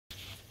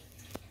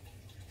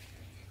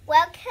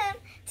Welcome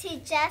to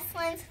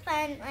Jeslyn's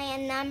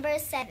Funland number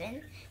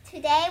 7.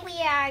 Today we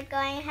are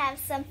going to have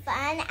some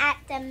fun at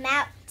the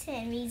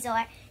mountain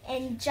resort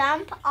and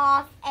jump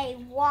off a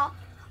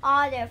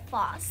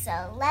waterfall.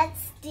 So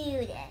let's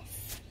do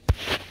this.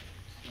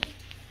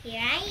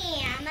 Here I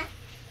am,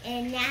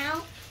 and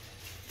now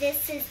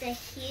this is the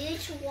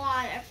huge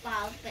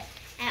waterfall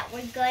that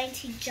we're going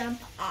to jump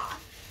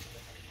off.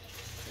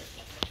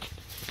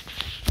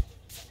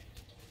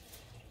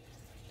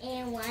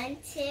 And 1,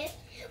 2,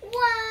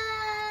 whoa!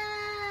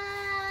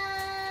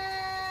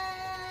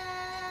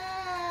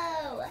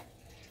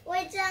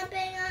 We're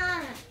jumping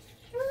off.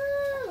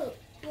 Woo!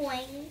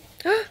 Boing.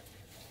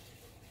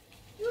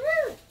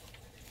 Woo!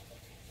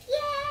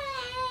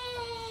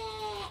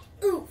 Yeah!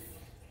 Oof!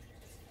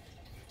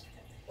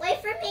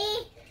 Wait for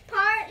me,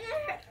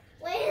 partner.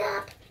 Wait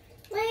up!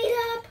 Wait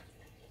up!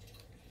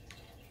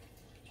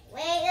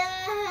 Wait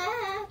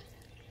up!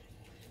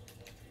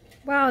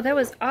 Wow, that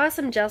was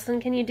awesome,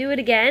 Jeslyn. Can you do it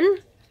again?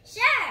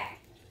 Sure.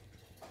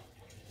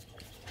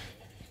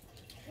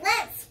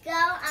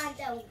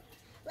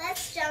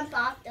 Let's jump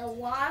off the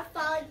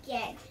waterfall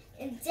again,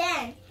 and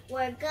then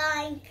we're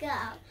going to go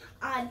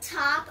on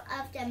top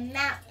of the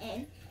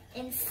mountain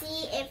and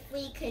see if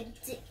we could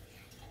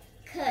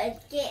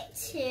get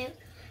to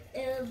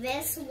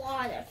this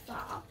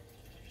waterfall.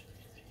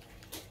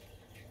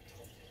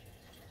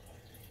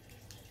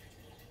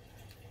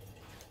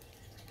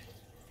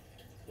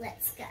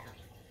 Let's go.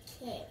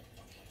 Okay.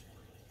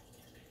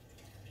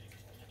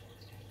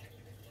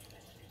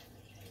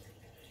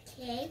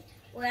 Okay,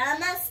 we're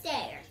almost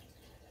there.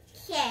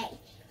 Okay,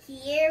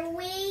 here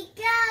we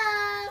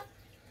go.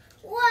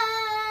 Whoa!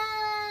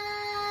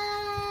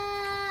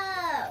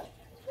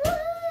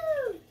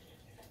 Woo!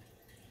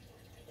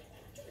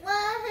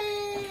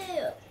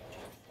 Woohoo!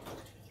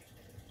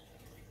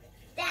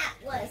 That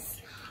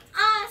was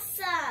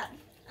awesome.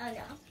 Oh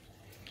no.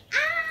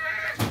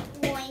 Ah!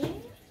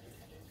 Boing.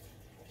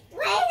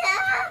 Wait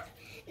up!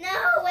 No,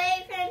 away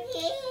from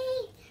me.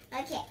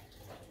 Okay.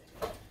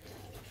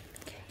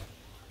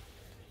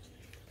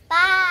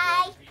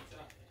 Bye.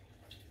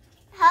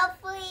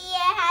 Hopefully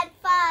you had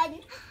fun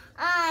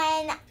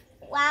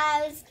while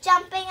I was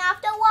jumping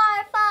off the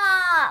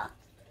waterfall.